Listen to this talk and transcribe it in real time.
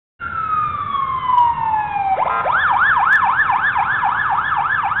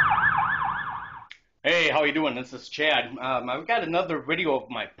you doing? This is Chad. I've got another video of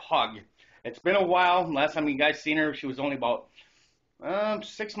my pug. It's been a while. Last time you guys seen her, she was only about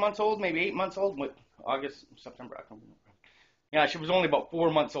 6 months old, maybe 8 months old. What, August, September, October. Yeah, she was only about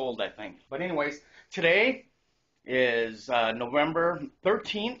 4 months old, I think. But anyways, today is November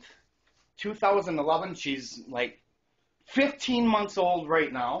 13th, 2011. She's like 15 months old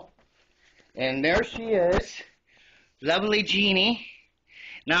right now. And there she is, lovely Jeannie.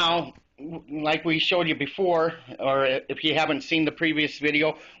 Now, like we showed you before, or if you haven't seen the previous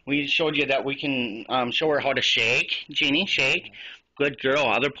video, we showed you that we can show her how to shake. Jeannie, shake. Good girl.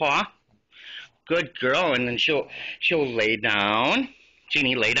 Other paw. Good girl. And then she'll lay down.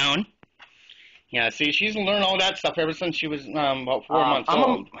 Jeannie, lay down. Yeah, see, she's learned all that stuff ever since she was about 4 months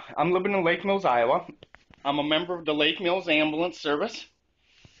old. I'm living in Lake Mills, Iowa. I'm a member of the Lake Mills Ambulance Service.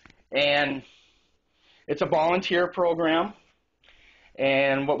 And it's a volunteer program.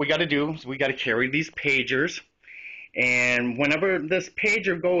 And what we got to do is we got to carry these pagers. And whenever this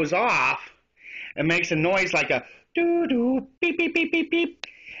pager goes off, it makes a noise like a doo-doo, beep, beep, beep, beep, beep.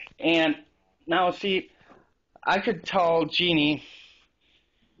 And now, see, I could tell Jeannie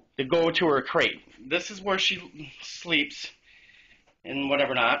to go to her crate. This is where she sleeps and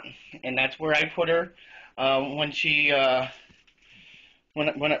whatever not. And that's where I put her when she...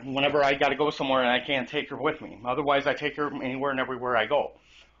 Whenever I got to go somewhere and I can't take her with me. Otherwise, I take her anywhere and everywhere I go.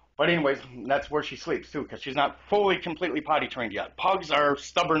 But anyways, that's where she sleeps, too, because she's not fully, completely potty trained yet. Pugs are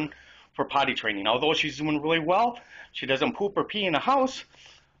stubborn for potty training. Although she's doing really well, she doesn't poop or pee in the house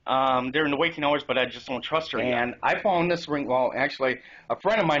during the waking hours, but I just don't trust her. And I found this well, actually, a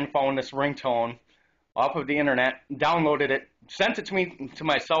friend of mine found this ringtone off of the internet, downloaded it, sent it to me to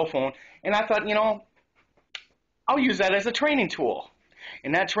my cell phone, and I thought, you know, I'll use that as a training tool.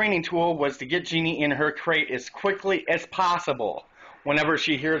 And that training tool was to get Jeannie in her crate as quickly as possible whenever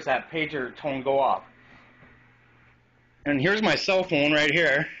she hears that pager tone go off. And here's my cell phone right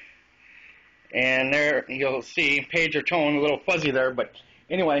here. And there you'll see pager tone, a little fuzzy there. But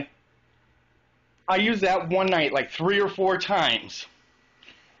anyway, I used that one night like 3 or 4 times.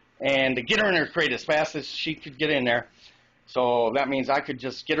 And to get her in her crate as fast as she could get in there. So that means I could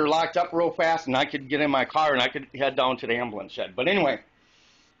just get her locked up real fast and I could get in my car and I could head down to the ambulance shed. But anyway,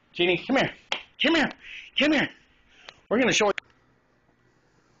 Jeannie, come here. Come here. Come here. We're going to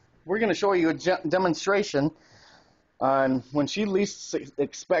show you a demonstration on when she least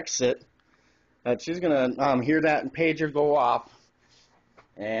expects it, that she's going to hear that pager go off.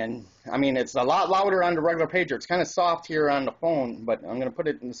 And, I mean, it's a lot louder on the regular pager. It's kind of soft here on the phone, but I'm going to put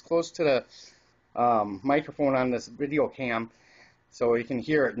it as close to the microphone on this video cam so you can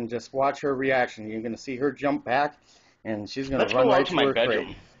hear it and just watch her reaction. You're going to see her jump back, and she's going to run right to her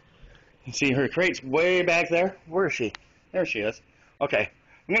crate. You see her crate's way back there? Where is she? There she is. Okay.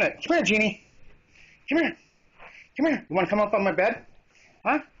 Come here, Jeannie. Come here. Come here. You want to come up on my bed?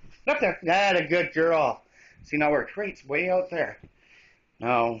 Huh? Up there. That a good girl. See, now her crate's way out there.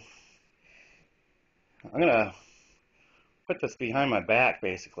 Now, I'm going to put this behind my back,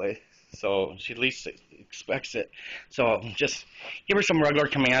 basically, so she at least expects it. So just give her some regular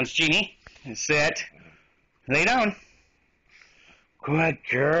commands. Jeannie, sit. Lay down. Good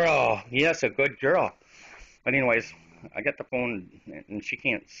girl. Yes, a good girl. But anyways, I got the phone and she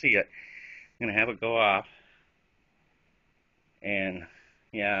can't see it. I'm going to have it go off. And,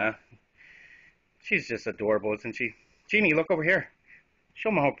 yeah, she's just adorable, isn't she? Jeannie, look over here.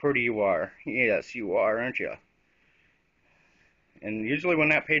 Show me how pretty you are. Yes, you are, aren't you? And usually when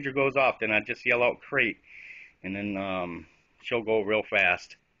that pager goes off, then I just yell out crate. And then she'll go real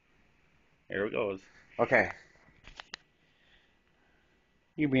fast. Here it goes. Okay.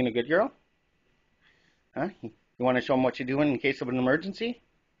 You being a good girl? Huh? You want to show them what you're doing in case of an emergency?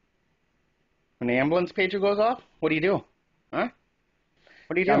 When the ambulance pager goes off? What do you do? Huh?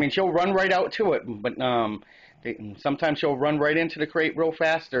 What do you do? I mean, she'll run right out to it, but sometimes she'll run right into the crate real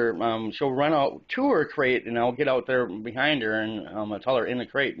fast, or she'll run out to her crate, and I'll get out there behind her, and I'll tell her in the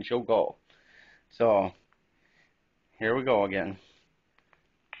crate, and she'll go. So, here we go again.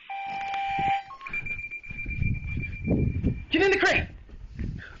 Get in the crate!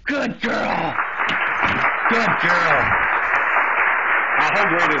 Good girl! Good girl! How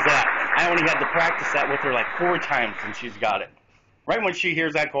great is that? I only had to practice that with her like 4 times, and she's got it. Right when she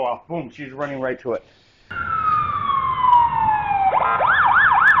hears that go off, boom, she's running right to it.